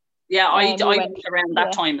 Yeah, And we I went, went around that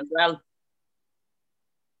yeah, time as well.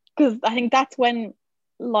 because I think that's when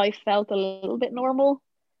life felt a little bit normal.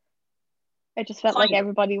 It just felt like Kind of.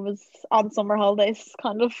 everybody was on summer holidays,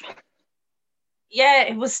 kind of. Yeah,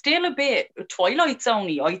 it was still a bit Twilight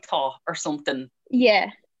Zoney, I thought, or something. Yeah,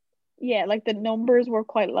 yeah, like the numbers were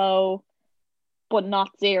quite low, but not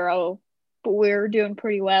zero. But we were doing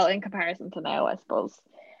pretty well in comparison to now, I suppose.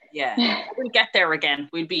 Yeah, we'll get there again.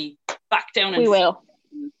 We'll be back down in We will.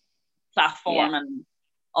 Yeah. Platform and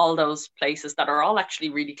all those places that are all actually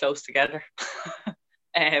really close together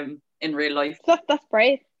in real life. So that's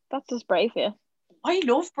brave. That's just brave for you. I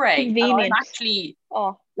love Bray, and I'm Convenient. actually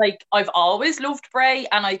Oh, like I've always loved Bray,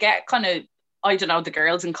 and I get kind of I don't know, the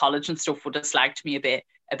girls in college and stuff would have slagged me a bit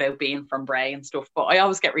about being from Bray and stuff, but I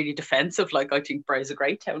always get really defensive. Like I think Bray's a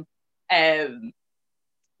great town, um,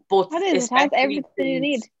 but that is. It has especially everything you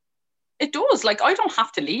need. since it does. Like I don't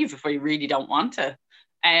have to leave if I really don't want to,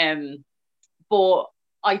 but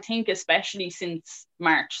I think especially since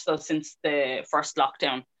March, so since the first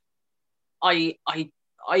lockdown, I I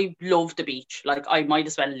I love the beach. Like I might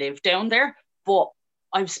as well live down there. But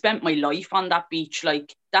I've spent my life on that beach.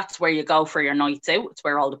 Like that's where you go for your nights out. It's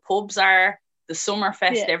where all the pubs are. The summer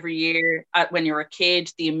fest Yeah. every year. When you're a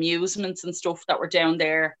kid, the amusements and stuff that were down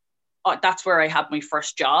there. That's where I had my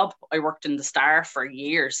first job. I worked in the Star for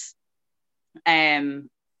years. Um,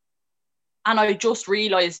 and I just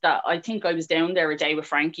realised that I think I was down there a day with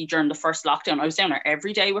Frankie during the first lockdown. I was down there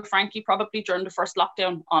every day with Frankie probably during the first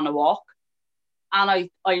lockdown on a walk. And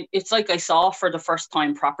it's like I saw for the first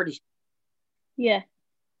time property. Yeah.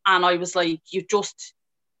 And I was like, you just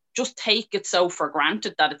take it so for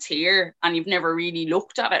granted that it's here, and you've never really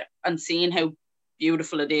looked at it and seen how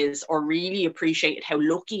beautiful it is, or really appreciated how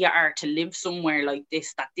lucky you are to live somewhere like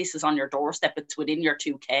this, that this is on your doorstep, it's within your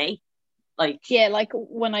 2K. Like, Yeah, like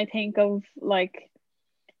when I think of like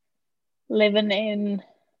living in,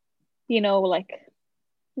 you know, like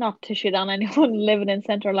not to shit on anyone living in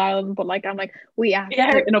Central Ireland, but like I'm like we have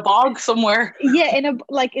yeah, in a bog somewhere. yeah, in a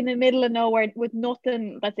like in the middle of nowhere with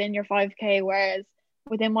nothing that's in your 5K, whereas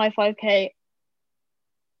within my 5K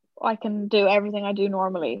I can do everything I do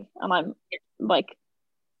normally, and I'm like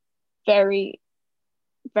very,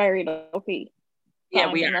 very lucky that Yeah,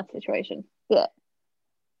 I'm we in are, that situation. Yeah.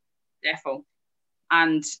 defo.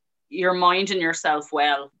 And you're minding yourself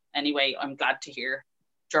well anyway. I'm glad to hear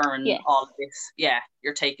during Yes. all of this. Yeah,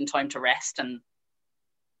 you're taking time to rest and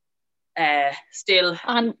still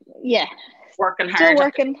And yeah, working still hard at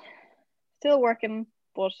working, still working,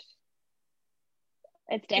 but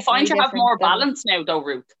it's You find definitely you have different more than balance now, though,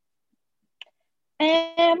 Ruth.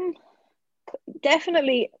 um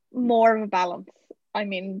definitely more of a balance. I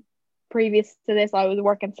mean, previous to this I was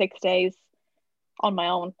working 6 days on my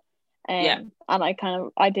own. Yeah. And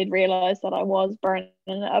I did realize that I was burning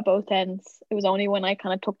at both ends. It was only when I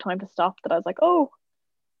kind of took time to stop that I was like, oh,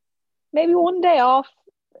 maybe one day off.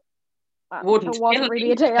 If it Wouldn't kill wasn't really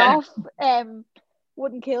me. a day off,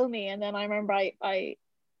 wouldn't kill me. And then I remember I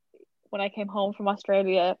when I came home from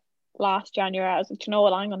Australia last January, I was like, you know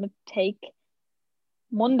what, I'm going to take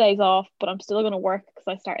Mondays off, but I'm still going to work because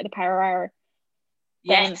I started the power hour.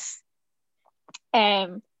 Yes.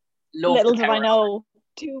 Then, Love the little did I power. know,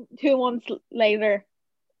 2 months later,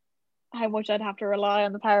 how much I'd have to rely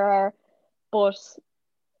on the power hour. But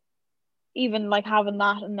even like having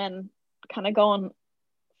that and then kind of going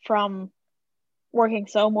from working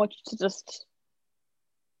so much to just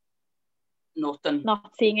nothing.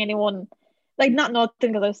 Not seeing anyone. Like, not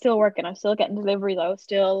nothing, because I was still working. I was still getting deliveries. I was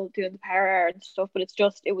still doing the power hour and stuff. But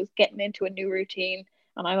it was getting into a new routine.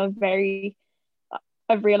 And I've realized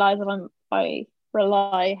that I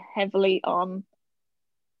rely heavily on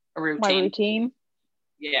my routine.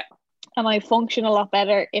 Yeah. And I function a lot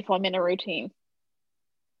better if I'm in a routine.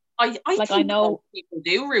 I think I know people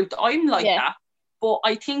do, Ruth. I'm like that. But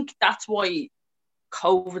I think that's why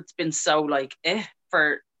COVID's been so like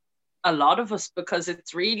for a lot of us, because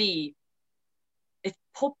it's really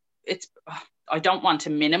I don't want to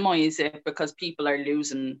minimize it, because people are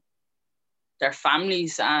losing their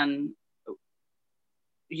families, and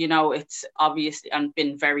you know, it's obviously, and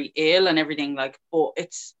been very ill and everything, like, but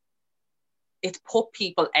it's put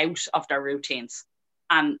people out of their routines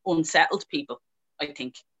and unsettled people, I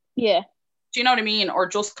think. Yeah. Do you know what I mean? Or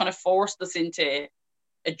just kind of forced us into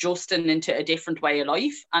adjusting into a different way of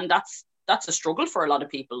life. And that's a struggle for a lot of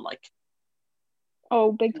people, like.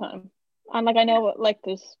 Oh, big time. And like, I know, like,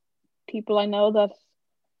 there's people I know that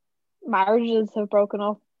marriages have broken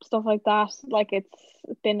up, stuff like that. Like, it's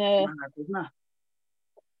been a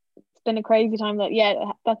crazy time.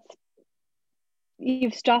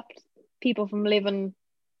 You've stopped people from living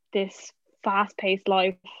this fast-paced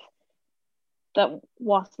life that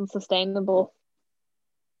wasn't sustainable.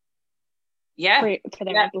 For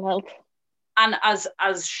their mental health. And as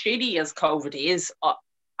shitty as COVID is,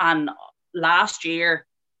 and last year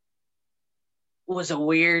was a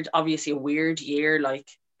weird year, like,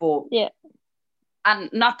 but and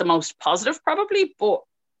not the most positive probably, but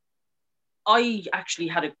I actually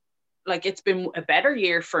had it's been a better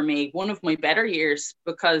year for me, one of my better years,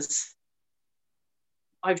 because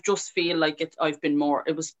I've just feel like it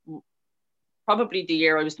was probably the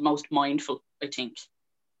year I was the most mindful, I think.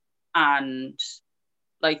 And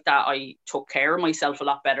like that, I took care of myself a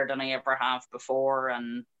lot better than I ever have before.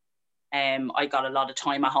 And I got a lot of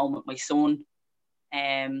time at home with my son.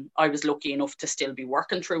 I was lucky enough to still be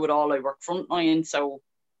working through it all. I work frontline, so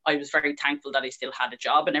I was very thankful that I still had a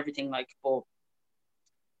job and everything, like. But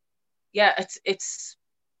yeah, it's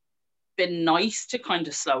been nice to kind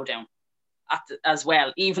of slow down as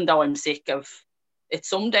well, even though I'm sick of it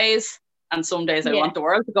some days, and some days I want the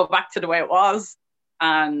world to go back to the way it was.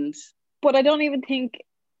 But I don't even think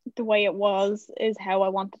the way it was is how I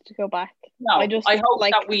wanted to go back. No, I hope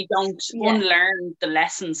that we don't unlearn the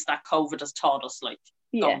lessons that COVID has taught us, like,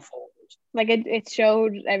 going forward. Like, it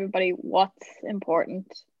showed everybody what's important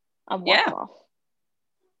and what's not.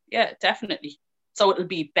 Yeah, definitely. So it'll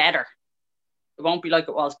be better. It won't be like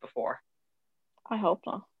it was before. I hope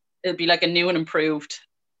not. It'll be like a new and improved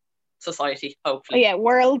society, hopefully. Oh, yeah,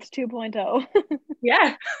 World 2.0.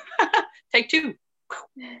 Yeah. Take 2.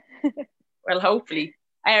 Well, hopefully.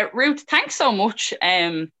 Ruth, thanks so much.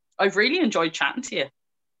 I've really enjoyed chatting to you.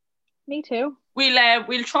 Me too.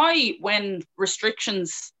 We'll try, when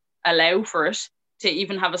restrictions allow for it, to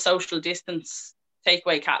even have a social distance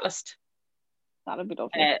takeaway catalyst. That'd be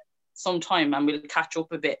lovely. Sometime, and we'll catch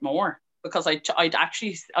up a bit more, because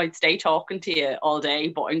I'd stay talking to you all day,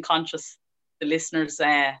 but I'm conscious the listeners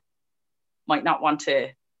might not want to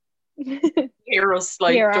hear us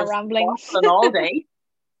hear our ramblings all day.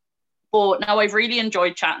 But no, I've really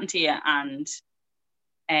enjoyed chatting to you, and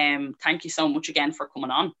thank you so much again for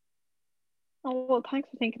coming on. Oh, well, thanks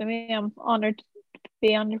for thinking of me. I'm honoured to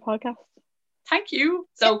be on your podcast. Thank you.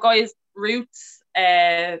 So, guys, Ruth's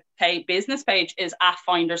business page is at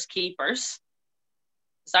FindersKeepers.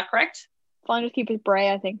 Is that correct? FindersKeepers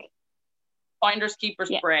Bray, I think.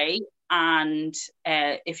 FindersKeepers Bray. And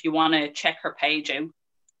if you want to check her page out,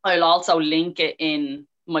 I'll also link it in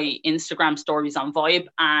my Instagram stories on Vibe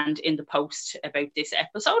and in the post about this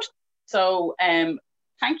episode. So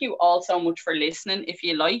thank you all so much for listening. If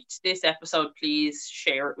you liked this episode, please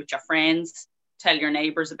share it with your friends, tell your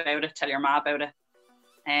neighbours about it, tell your ma about it,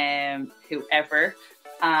 whoever.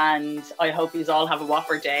 And I hope you all have a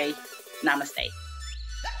whopper day. Namaste.